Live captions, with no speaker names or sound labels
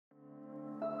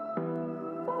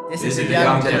This is the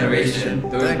young generation.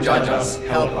 Don't judge us,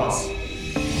 help us.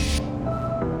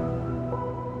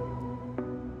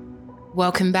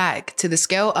 Welcome back to the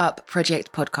Scale Up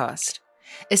Project podcast,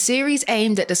 a series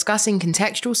aimed at discussing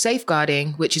contextual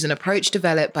safeguarding, which is an approach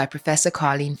developed by Professor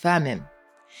Carleen Furman.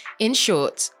 In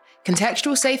short,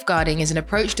 contextual safeguarding is an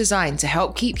approach designed to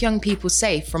help keep young people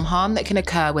safe from harm that can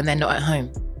occur when they're not at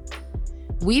home.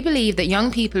 We believe that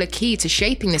young people are key to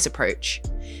shaping this approach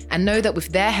and know that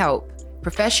with their help,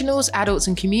 professionals, adults,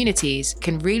 and communities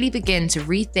can really begin to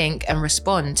rethink and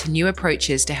respond to new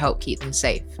approaches to help keep them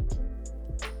safe.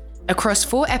 Across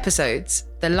 4 episodes,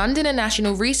 the London and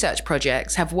National Research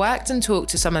Projects have worked and talked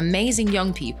to some amazing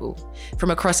young people from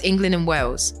across England and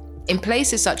Wales, in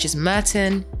places such as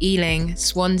Merton, Ealing,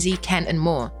 Swansea, Kent, and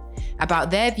more, about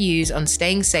their views on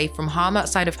staying safe from harm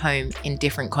outside of home in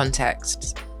different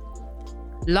contexts.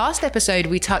 Last episode,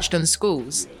 we touched on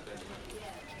schools.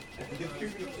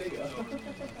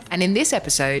 And in this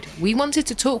episode, we wanted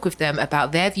to talk with them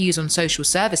about their views on social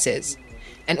services,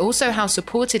 and also how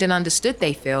supported and understood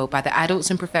they feel by the adults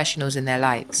and professionals in their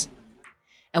lives.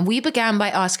 And we began by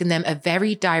asking them a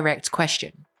very direct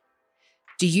question.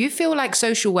 Do you feel like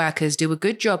social workers do a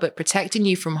good job at protecting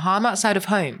you from harm outside of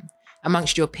home,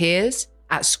 amongst your peers,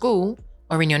 at school,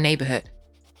 or in your neighbourhood?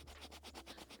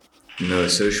 No,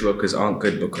 social workers aren't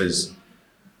good because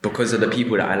of the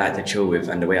people that I like to chill with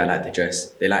and the way I like to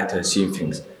dress. They like to assume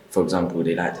things. For example,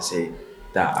 they like to say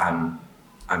that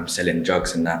I'm selling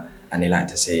drugs and that, and they like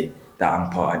to say that I'm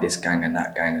part of this gang and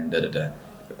that gang and da-da-da.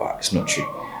 But it's not true.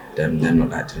 They're not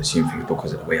like to assume things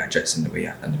because of the way I dress and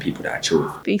the people that I chill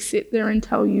with. They sit there and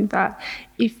tell you that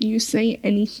if you say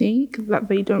anything that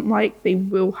they don't like, they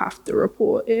will have to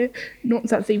report it. Not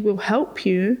that they will help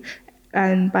you.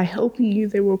 And by helping you,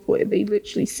 they will report it. They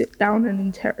literally sit down and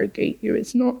interrogate you.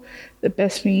 It's not the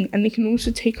best thing. And they can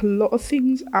also take a lot of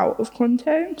things out of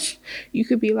context. You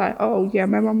could be like, oh yeah,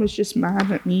 my mum was just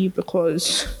mad at me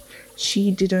because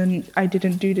I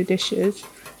didn't do the dishes.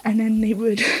 And then they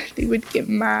would get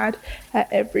mad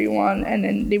at everyone, and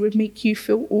then they would make you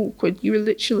feel awkward. You were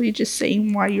literally just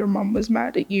saying why your mum was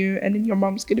mad at you, and then your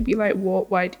mum's going to be like, what?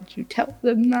 Why did you tell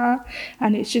them that?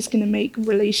 And it's just going to make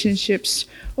relationships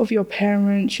of your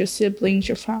parents, your siblings,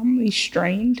 your family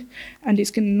strained, and it's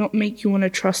going to not make you want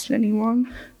to trust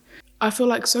anyone. I feel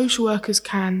like social workers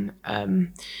can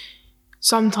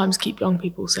sometimes keep young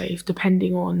people safe,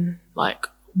 depending on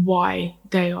why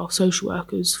they are social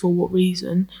workers, for what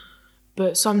reason,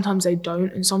 but sometimes they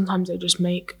don't, and sometimes they just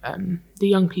make the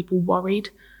young people worried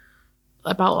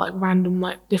about random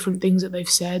different things that they've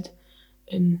said,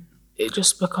 and it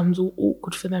just becomes all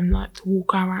awkward for them to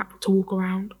walk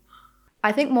around.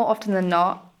 I think more often than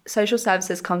not, social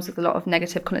services comes with a lot of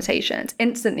negative connotations.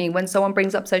 Instantly, when someone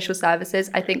brings up social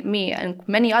services, I think me and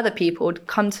many other people would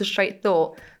come to straight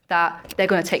thought that they're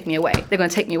going to take me away. They're going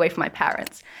to take me away from my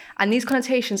parents. And these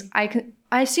connotations, I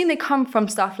assume they come from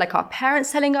stuff like our parents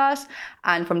telling us,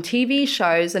 and from TV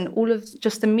shows and all of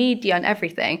just the media and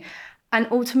everything. And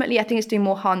ultimately, I think it's doing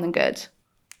more harm than good.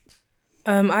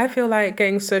 I feel like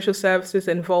getting social services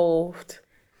involved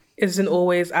isn't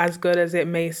always as good as it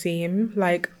may seem.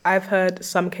 I've heard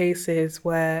some cases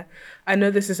where, I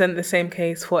know this isn't the same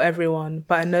case for everyone,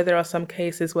 but I know there are some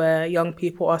cases where young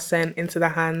people are sent into the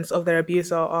hands of their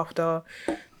abuser after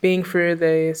being through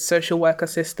the social worker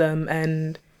system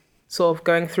and sort of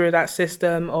going through that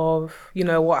system of,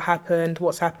 what's happened,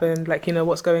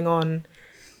 what's going on.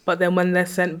 But then when they're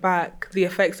sent back, the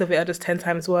effects of it are just 10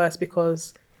 times worse,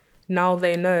 because now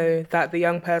they know that the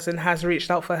young person has reached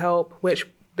out for help, which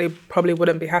they probably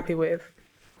wouldn't be happy with.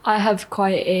 I have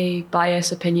quite a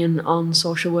biased opinion on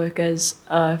social workers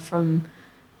from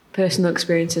personal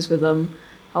experiences with them.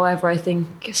 However, I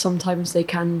think sometimes they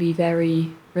can be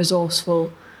very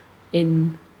resourceful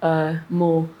in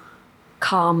more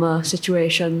calmer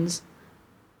situations.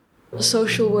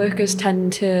 Social workers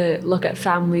tend to look at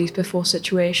families before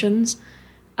situations,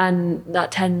 and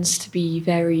that tends to be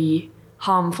very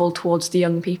harmful towards the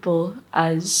young people,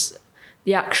 as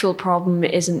the actual problem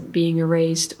isn't being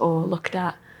erased or looked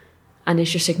at, and it's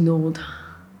just ignored.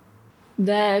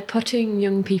 They're putting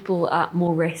young people at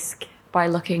more risk by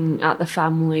looking at the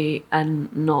family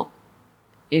and not,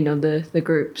 the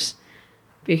groups,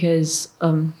 because,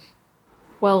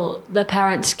 the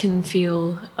parents can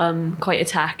feel quite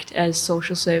attacked, as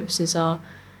social services are,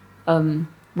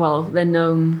 they're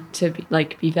known to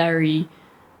be very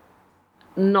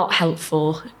not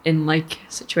helpful in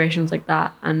situations like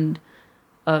that, and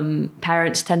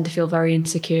parents tend to feel very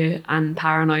insecure and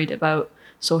paranoid about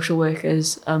social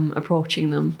workers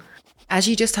approaching them. As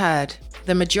you just heard,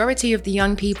 the majority of the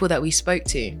young people that we spoke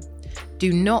to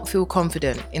do not feel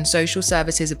confident in social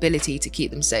services' ability to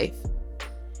keep them safe.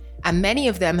 And many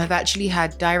of them have actually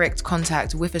had direct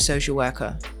contact with a social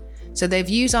worker. So their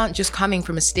views aren't just coming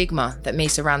from a stigma that may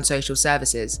surround social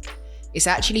services. It's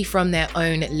actually from their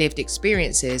own lived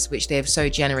experiences, which they have so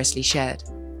generously shared.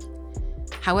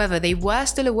 However, they were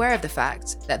still aware of the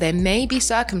fact that there may be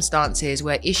circumstances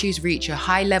where issues reach a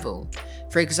high level.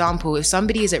 For example, if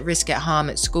somebody is at risk of harm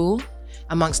at school,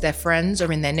 amongst their friends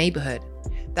or in their neighborhood,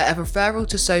 that a referral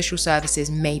to social services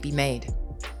may be made.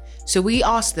 So we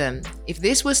asked them, if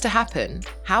this was to happen,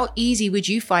 how easy would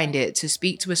you find it to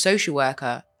speak to a social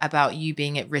worker about you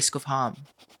being at risk of harm?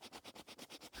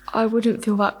 I wouldn't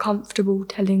feel that comfortable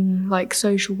telling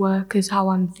social workers how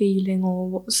I'm feeling or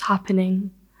what's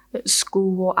happening at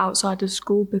school or outside of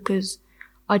school because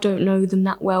I don't know them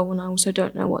that well and I also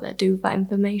don't know what they do with that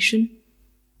information.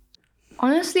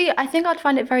 Honestly, I think I'd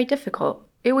find it very difficult.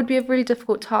 It would be a really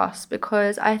difficult task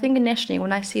because I think initially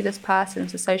when I see this person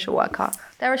as a social worker,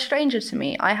 they're a stranger to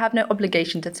me. I have no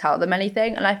obligation to tell them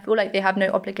anything and I feel like they have no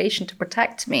obligation to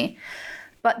protect me.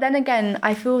 But then again,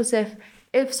 I feel as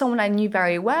if someone I knew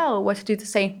very well were to do the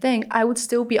same thing, I would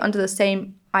still be under the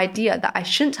same idea that I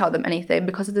shouldn't tell them anything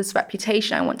because of this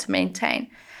reputation I want to maintain.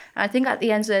 And I think at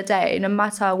the end of the day, no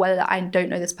matter whether I don't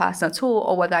know this person at all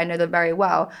or whether I know them very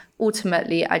well,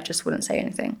 ultimately, I just wouldn't say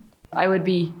anything. I would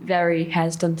be very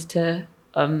hesitant to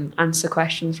answer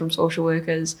questions from social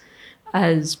workers,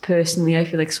 as personally I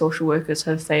feel like social workers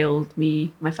have failed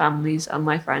me, my families and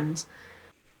my friends.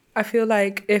 I feel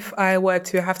like if I were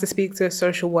to have to speak to a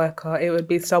social worker, it would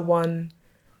be someone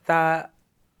that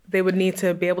they would need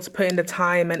to be able to put in the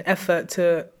time and effort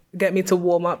to get me to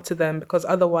warm up to them, because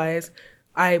otherwise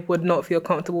I would not feel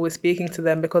comfortable with speaking to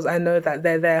them because I know that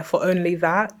they're there for only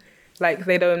that.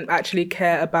 They don't actually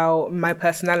care about my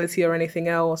personality or anything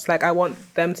else. I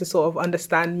want them to sort of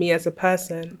understand me as a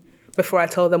person before I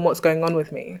tell them what's going on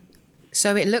with me.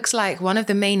 So it looks like one of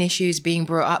the main issues being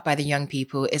brought up by the young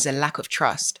people is a lack of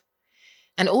trust.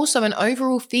 And also an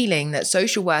overall feeling that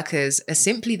social workers are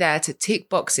simply there to tick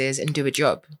boxes and do a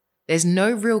job. There's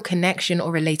no real connection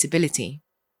or relatability.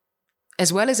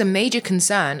 As well as a major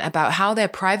concern about how their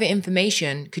private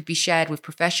information could be shared with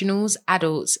professionals,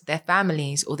 adults, their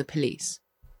families, or the police.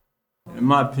 In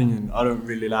my opinion, I don't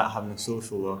really like having a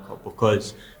social worker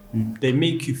because they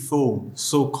make you feel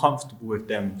so comfortable with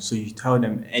them, so you tell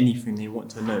them anything they want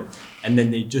to know, and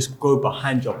then they just go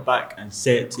behind your back and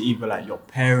say it to either your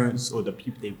parents or the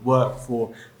people they work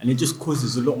for, and it just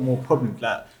causes a lot more problems.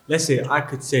 Let's say I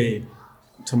could say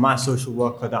to my social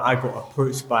worker that I got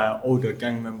approached by an older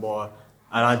gang member,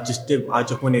 and I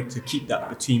just wanted to keep that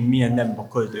between me and them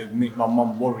because it would make my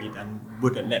mum worried and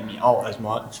wouldn't let me out as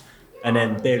much. And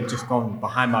then they've just gone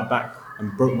behind my back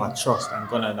and broke my trust and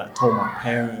gone and told my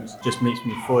parents. Just makes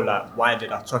me feel why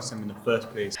did I trust them in the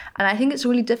first place? And I think it's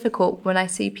really difficult when I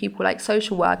see people like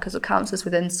social workers or counsellors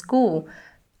within school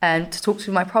to talk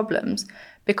through my problems,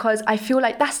 because I feel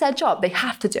like that's their job. They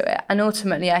have to do it. And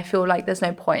ultimately, I feel like there's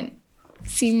no point.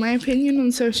 See, my opinion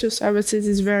on social services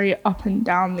is very up and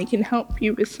down. They can help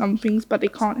you with some things, but they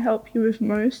can't help you with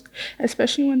most,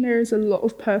 especially when there is a lot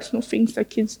of personal things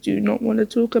that kids do not want to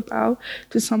talk about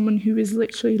to someone who is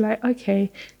literally like,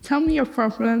 okay, tell me your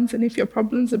problems, and if your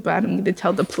problems are bad, I'm going to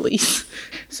tell the police.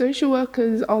 Social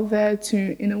workers are there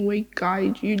to, in a way,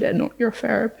 guide you. They're not your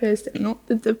therapist. They're not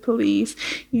the police.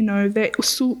 They're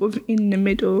sort of in the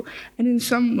middle. And in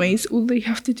some ways, all they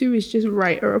have to do is just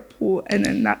write a report, and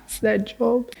then that's their job.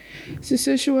 So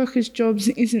social workers' jobs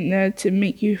isn't there to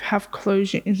make you have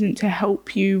closure, isn't to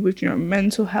help you with your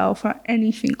mental health or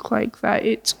anything like that.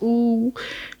 It's all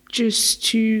just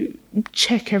to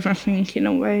check everything in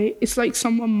a way. It's like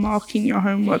someone marking your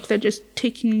homework. They're just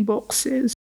ticking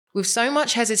boxes. With so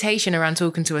much hesitation around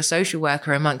talking to a social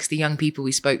worker amongst the young people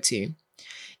we spoke to,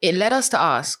 it led us to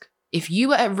ask, if you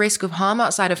were at risk of harm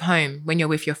outside of home when you're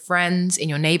with your friends, in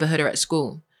your neighborhood or at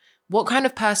school, what kind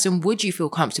of person would you feel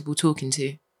comfortable talking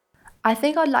to? I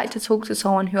think I'd like to talk to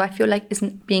someone who I feel like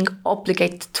isn't being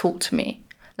obligated to talk to me.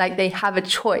 They have a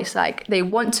choice, they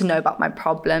want to know about my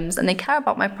problems and they care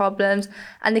about my problems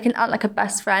and they can act like a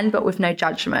best friend but with no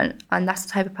judgment. And that's the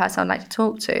type of person I'd like to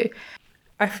talk to.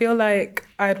 I feel like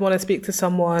I'd want to speak to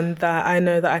someone that I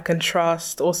know that I can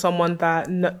trust, or someone that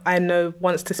I know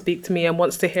wants to speak to me and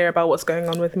wants to hear about what's going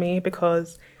on with me,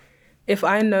 because if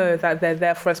I know that they're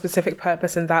there for a specific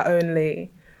purpose and that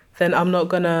only, then I'm not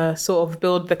going to sort of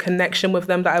build the connection with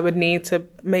them that I would need to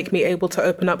make me able to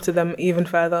open up to them even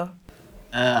further.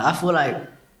 I feel like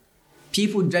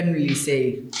people generally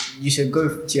say you should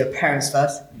go to your parents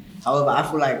first. However, I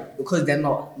feel like because they're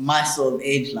not my sort of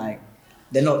age,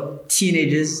 they're not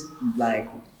teenagers,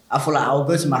 I feel like I'll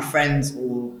go to my friends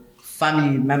or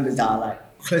family members that are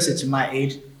like closer to my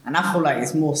age, and I feel like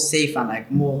it's more safe and like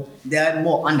they're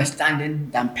more understanding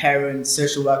than parents,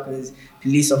 social workers,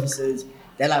 police officers.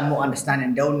 They're like more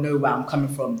understanding. They'll know where I'm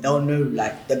coming from. They'll know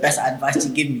like the best advice to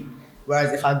give me.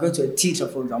 Whereas if I go to a teacher,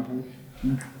 for example,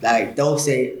 like they'll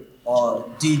say, "Oh,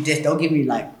 do this." They'll give me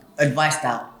like advice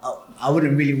that I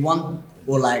wouldn't really want,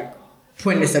 or like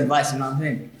pointless advice. You know what I'm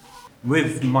saying?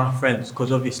 With my friends,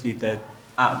 because obviously they're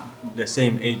at the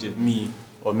same age as me,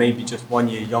 or maybe just 1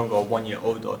 year younger or 1 year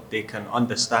older, they can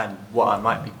understand what I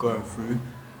might be going through.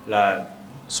 Like,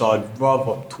 so I'd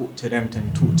rather talk to them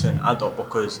than talk to an adult,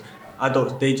 because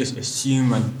adults, they just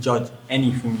assume and judge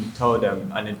anything you tell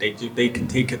them, and they can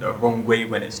take it the wrong way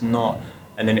when it's not,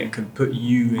 and then it can put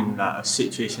you in like, a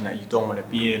situation that you don't want to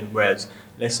be in. Whereas,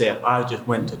 let's say if I just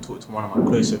went to talk to one of my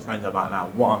closer friends about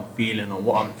like what I'm feeling or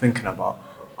what I'm thinking about,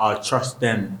 I'll trust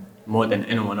them more than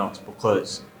anyone else,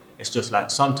 because it's just like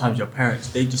sometimes your parents,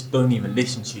 they just don't even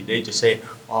listen to you. They just say,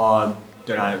 "Oh,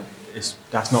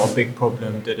 that's not a big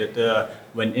problem,"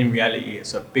 when in reality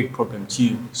it's a big problem to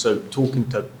you. So talking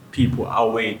to people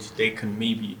our age, they can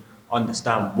maybe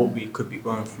understand what we could be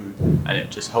going through, and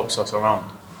it just helps us around.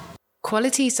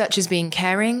 Qualities such as being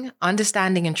caring,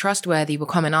 understanding, and trustworthy were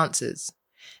common answers,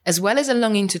 as well as a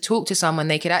longing to talk to someone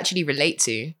they could actually relate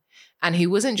to, and who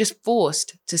wasn't just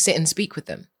forced to sit and speak with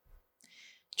them.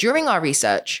 During our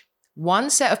research, one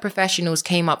set of professionals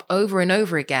came up over and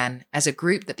over again as a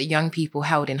group that the young people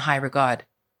held in high regard.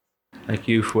 Like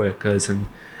youth workers and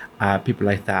people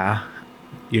like that,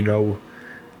 you know,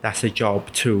 that's a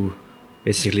job to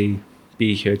basically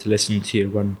be here to listen to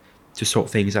you and to sort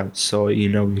things out. So, you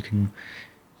know, you can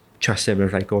trust them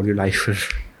with like all your life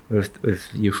with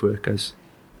youth workers.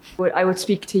 I would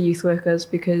speak to youth workers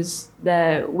because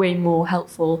they're way more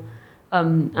helpful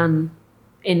and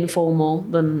informal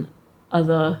than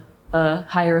other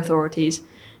higher authorities,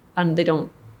 and they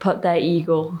don't put their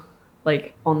ego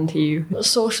like onto you.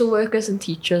 Social workers and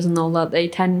teachers and all that, they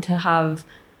tend to have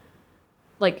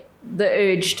like the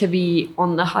urge to be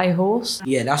on the high horse.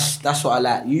 Yeah, that's what I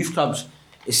like. Youth clubs,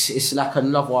 it's like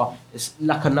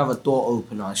another door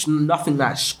opener. It's nothing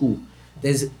like school.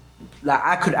 There's like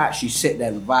I could actually sit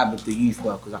there and vibe with the youth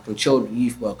workers. I can chill with the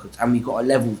youth workers, and we got a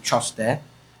level of trust there.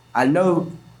 I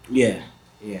know, yeah,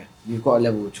 we've got a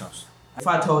level of trust. If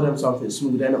I tell them something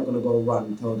smooth, they're not gonna go run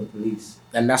and tell the police.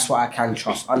 And that's what I can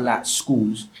trust. Unlike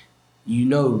schools, you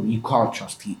know you can't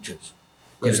trust teachers.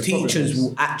 Because teachers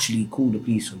will actually call the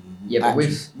police on you. Yeah, but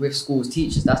with schools,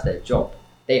 teachers, that's their job.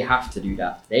 They have to do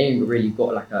that. They ain't really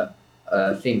got like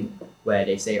a thing where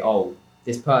they say, "Oh,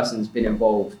 this person's been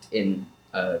involved in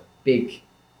a big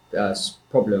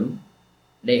problem."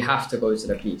 They have to go to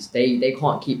the police. They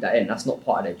can't keep that in. That's not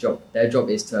part of their job. Their job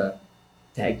is to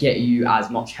get you as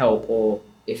much help, or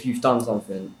if you've done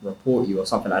something, report you or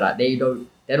something like that.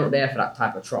 They're not there for that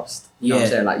type of trust. You know what I'm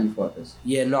saying, like youth workers.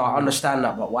 Yeah, no, I understand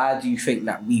that, but why do you think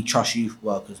that we trust youth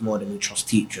workers more than we trust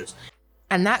teachers?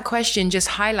 And that question just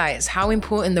highlights how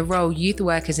important the role youth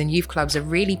workers and youth clubs are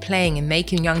really playing in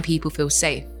making young people feel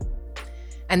safe.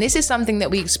 And this is something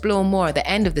that we explore more at the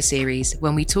end of the series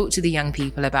when we talk to the young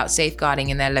people about safeguarding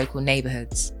in their local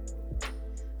neighbourhoods.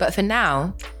 But for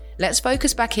now, let's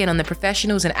focus back in on the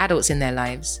professionals and adults in their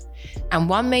lives. And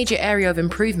one major area of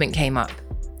improvement came up.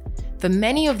 For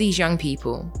many of these young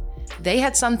people, they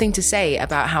had something to say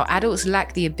about how adults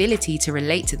lack the ability to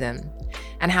relate to them,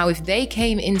 and how if they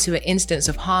came into an instance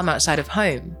of harm outside of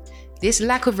home, this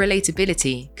lack of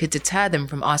relatability could deter them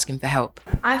from asking for help.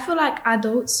 I feel like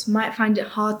adults might find it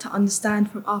hard to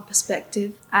understand from our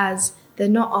perspective, as they're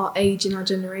not our age and our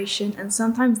generation, and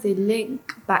sometimes they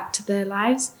link back to their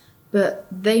lives, but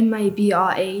they may be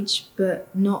our age, but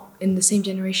not in the same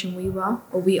generation we were,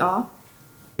 or we are.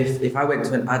 If I went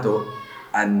to an adult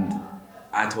and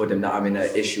I told them that I'm in an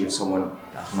issue with someone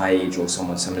that's my age or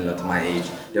someone similar to my age,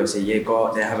 they'll say, yeah, go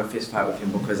out there, have a fist fight with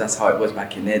him, because that's how it was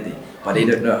back in their day. But they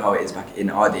don't know how it is back in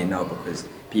our day now, because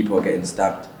people are getting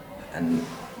stabbed and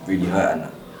really hurt and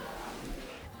that.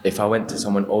 If I went to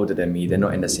someone older than me, they're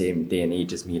not in the same day and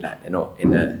age as me, like they're not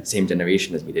in the same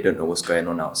generation as me, they don't know what's going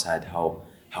on outside,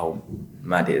 how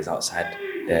mad it is outside.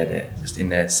 They're just in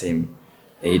their same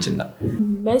age and that.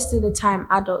 Most of the time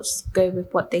adults go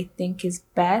with what they think is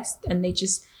best, and they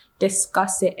just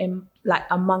discuss it in like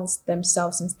amongst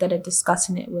themselves instead of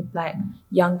discussing it with like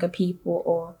younger people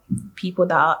or people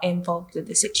that are involved with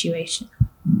the situation.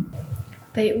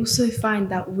 They also find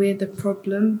that we're the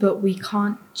problem, but we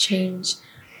can't change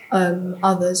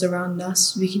others around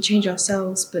us. We can change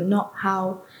ourselves, but not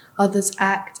how others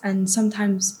act, and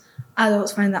sometimes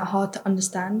adults find that hard to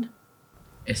understand.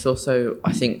 It's also,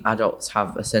 I think adults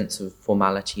have a sense of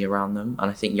formality around them, and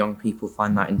I think young people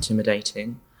find that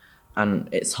intimidating, and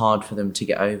it's hard for them to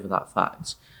get over that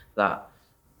fact that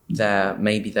they're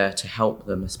maybe there to help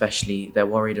them, especially they're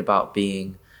worried about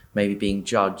being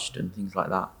judged and things like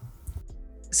that.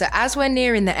 So as we're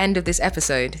nearing the end of this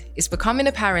episode, it's becoming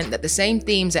apparent that the same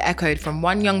themes are echoed from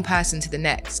one young person to the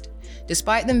next,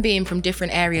 despite them being from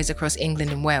different areas across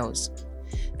England and Wales.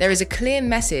 There is a clear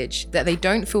message that they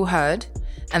don't feel heard,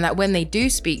 and that when they do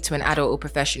speak to an adult or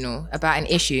professional about an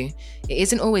issue, it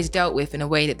isn't always dealt with in a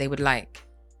way that they would like.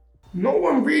 No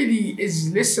one really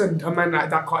is listening to a man like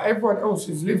that, because everyone else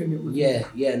is living it with him.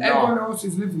 Everyone else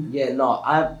is living it. Yeah, no,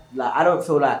 I don't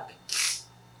feel like,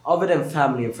 other than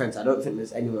family and friends, I don't think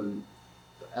there's anyone,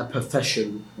 a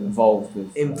profession involved,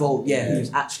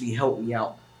 who's actually helped me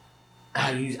out,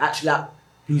 who's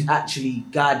actually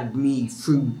guided me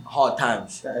through hard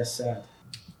times. That is sad.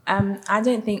 I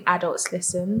don't think adults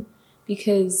listen,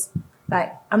 because,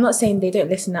 like, I'm not saying they don't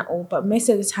listen at all, but most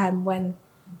of the time when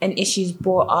an issue's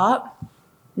brought up,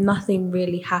 nothing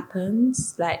really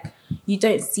happens. Like, you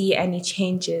don't see any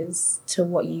changes to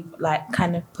what you've, like,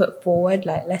 kind of put forward.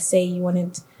 Like, let's say you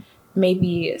wanted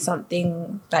maybe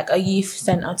something like a youth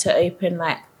centre to open,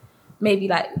 like, maybe,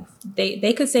 like,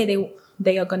 they could say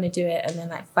they are going to do it, and then,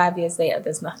 like, 5 years later,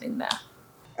 there's nothing there.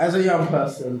 As a young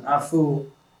person, I feel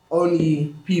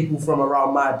only people from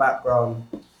around my background,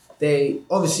 they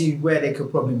obviously where they could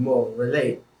probably more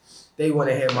relate, they want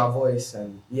to hear my voice,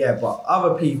 and but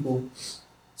other people,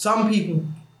 some people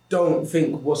don't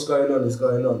think what's going on is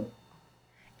going on.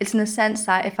 It's in the sense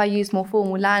that if I use more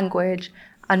formal language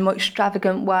and more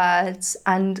extravagant words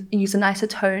and use a nicer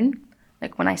tone,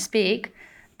 like when I speak,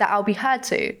 that I'll be heard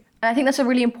to. And I think that's a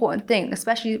really important thing,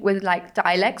 especially with like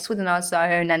dialects within our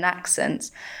zone and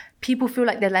accents. People feel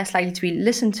like they're less likely to be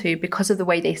listened to because of the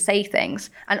way they say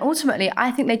things. And ultimately, I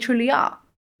think they truly are.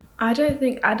 I don't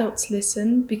think adults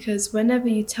listen, because whenever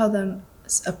you tell them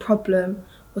a problem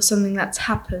or something that's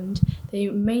happened, they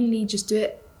mainly just do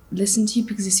it, listen to you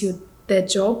because it's their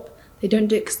job. They don't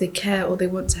do it because they care or they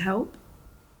want to help.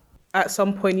 At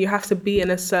some point, you have to be in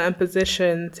a certain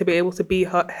position to be able to be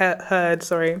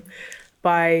heard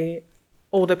by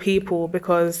older people,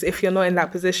 because if you're not in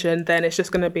that position, then it's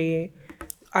just going to be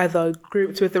either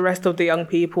grouped with the rest of the young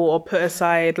people or put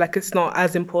aside, like it's not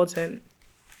as important.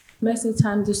 Most of the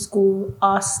time the school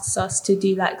asks us to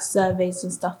do like surveys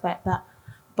and stuff like that,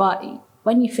 but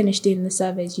when you finish doing the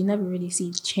surveys, you never really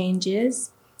see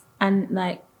changes. And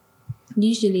like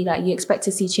usually like you expect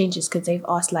to see changes because they've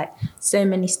asked like so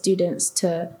many students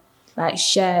to like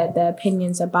share their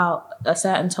opinions about a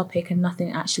certain topic and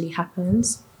nothing actually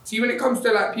happens. See, when it comes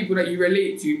to like people that you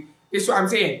relate to, this is what I'm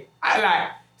saying.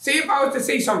 Say if I was to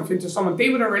say something to someone, they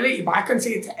wouldn't relate it, but I can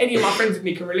say it to any of my friends and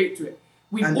they can relate to it.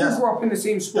 We all grew up in the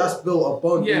same sport. That's built a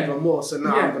bond even more, so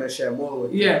now I'm going to share more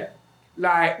with you. Yeah.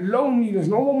 Like, loneliness.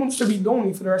 No one wants to be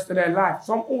lonely for the rest of their life.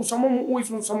 Someone will always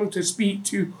want someone to speak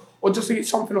to or just to get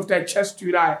something off their chest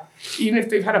to. Like, even if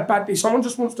they've had a bad day, someone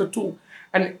just wants to talk.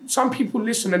 And some people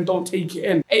listen and don't take it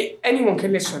in. Anyone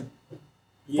can listen.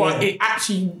 Yeah. But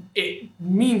it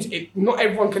means not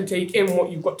everyone can take in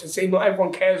what you've got to say. Not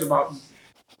everyone cares about you.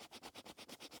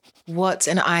 What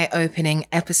an eye-opening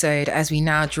episode as we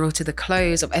now draw to the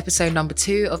close of episode number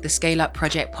 2 of the Scale Up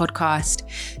Project podcast,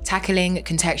 tackling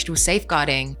contextual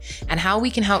safeguarding and how we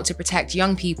can help to protect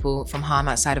young people from harm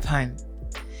outside of home.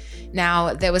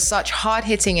 Now, there was such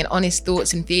hard-hitting and honest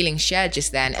thoughts and feelings shared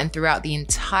just then and throughout the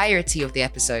entirety of the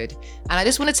episode. And I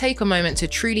just want to take a moment to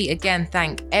truly again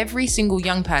thank every single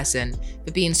young person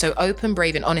for being so open,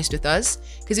 brave and honest with us,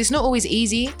 because it's not always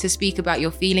easy to speak about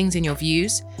your feelings and your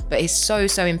views, but it's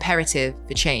so imperative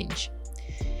for change.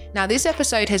 Now, this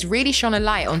episode has really shone a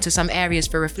light onto some areas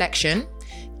for reflection,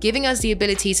 giving us the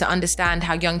ability to understand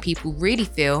how young people really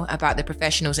feel about the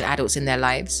professionals and adults in their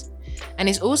lives. And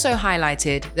it's also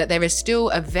highlighted that there is still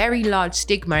a very large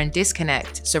stigma and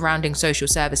disconnect surrounding social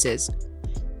services.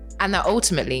 And that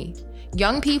ultimately,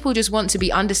 young people just want to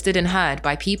be understood and heard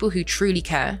by people who truly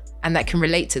care and that can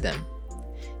relate to them.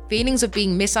 Feelings of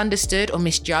being misunderstood or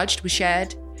misjudged were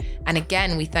shared, and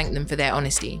again, we thank them for their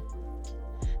honesty.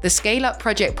 The Scale Up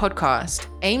Project podcast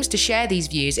aims to share these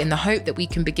views in the hope that we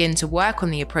can begin to work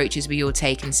on the approaches we all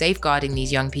take in safeguarding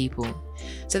these young people,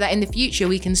 so that in the future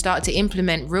we can start to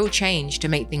implement real change to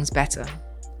make things better.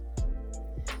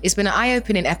 It's been an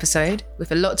eye-opening episode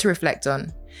with a lot to reflect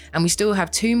on, and we still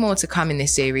have 2 more to come in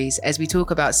this series as we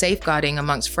talk about safeguarding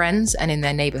amongst friends and in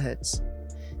their neighbourhoods.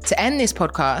 To end this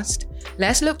podcast,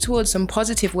 let's look towards some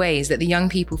positive ways that the young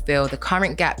people feel the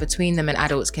current gap between them and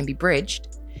adults can be bridged,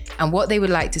 and what they would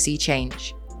like to see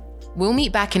change. We'll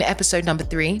meet back in episode number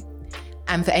 3,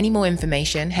 And for any more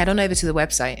information, head on over to the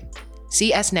website,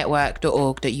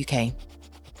 csnetwork.org.uk.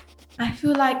 I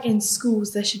feel like in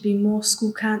schools there should be more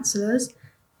school counsellors,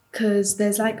 because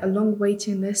there's like a long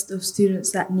waiting list of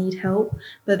students that need help,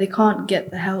 but they can't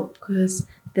get the help because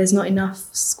there's not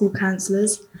enough school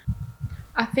counsellors.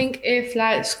 I think if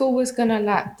like the school was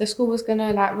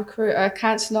gonna recruit a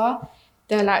counsellor,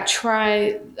 they'll like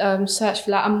try search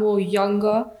for like a more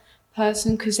younger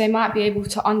person, because they might be able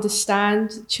to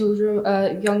understand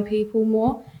children, young people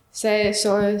more. Say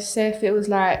if it was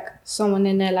like someone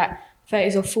in their like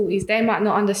 30s or 40s, they might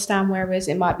not understand, whereas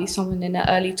it might be someone in their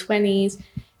early 20s.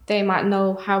 They might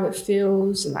know how it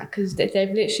feels, like, because they've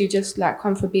literally just like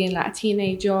come from being like a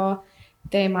teenager.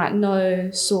 They might know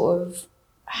sort of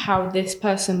how this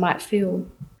person might feel.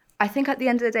 I think at the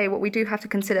end of the day, what we do have to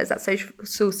consider is that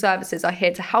social services are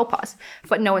here to help us,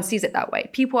 but no one sees it that way.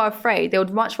 People are afraid. They would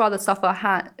much rather suffer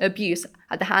abuse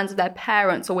at the hands of their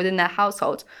parents or within their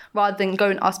household, rather than go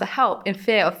and ask for help in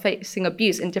fear of facing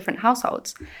abuse in different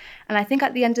households. And I think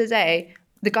at the end of the day,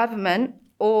 the government,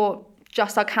 or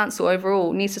just our council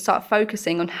overall, needs to start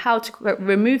focusing on how to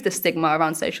remove the stigma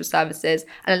around social services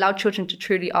and allow children to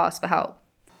truly ask for help.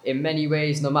 In many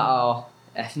ways, no matter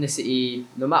ethnicity,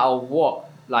 no matter what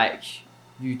like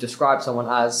you describe someone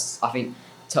as, I think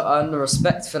to earn the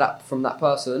respect for that from that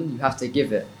person, you have to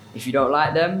give it. If you don't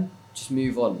like them, just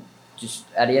move on. Just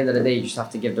at the end of the day, you just have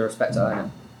to give the respect to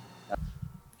earn it.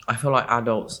 I feel like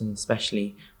adults, and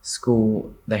especially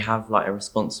school, they have like a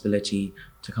responsibility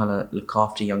to kind of look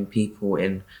after young people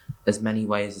in as many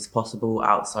ways as possible,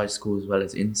 outside school as well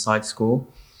as inside school.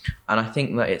 And I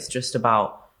think that it's just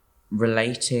about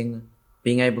relating,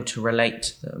 being able to relate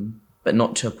to them, but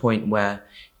not to a point where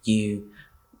you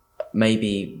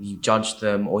judge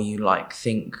them, or you like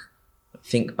think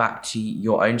back to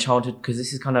your own childhood, because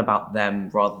this is kind of about them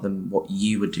rather than what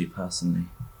you would do personally.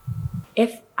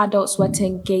 If adults were to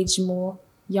engage more,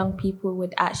 young people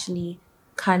would actually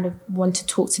kind of want to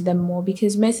talk to them more,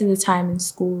 because most of the time in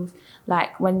schools,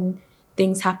 like when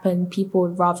things happen, people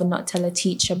would rather not tell a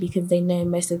teacher because they know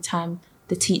most of the time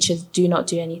the teachers do not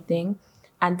do anything,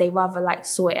 and they rather like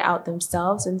sort it out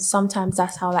themselves. And sometimes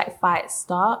that's how like fights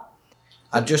start.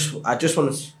 I just want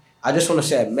to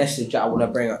say a message that I want to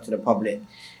bring up to the public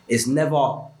is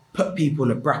never put people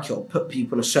in a bracket or put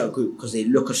people in a certain group because they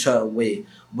look a certain way,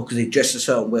 because they dress a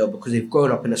certain way, or because they've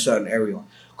grown up in a certain area.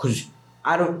 Because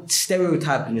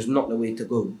stereotyping is not the way to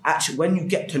go. Actually, when you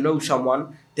get to know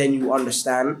someone, then you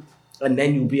understand, and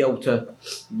then you'll be able to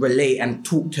relate and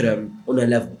talk to them on a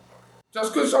level.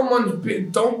 Just because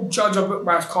don't judge a book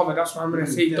by its cover. That's what I'm gonna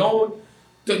say.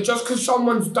 Just because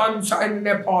someone's done something in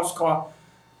their past car,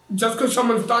 just because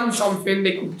someone's done something,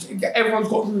 everyone's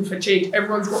got room for change.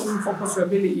 Everyone's got room for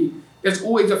possibility. There's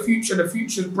always a future. The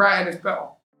future's bright and it's better.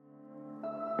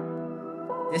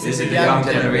 This is the young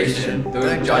generation.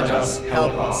 Don't judge us,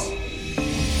 help us.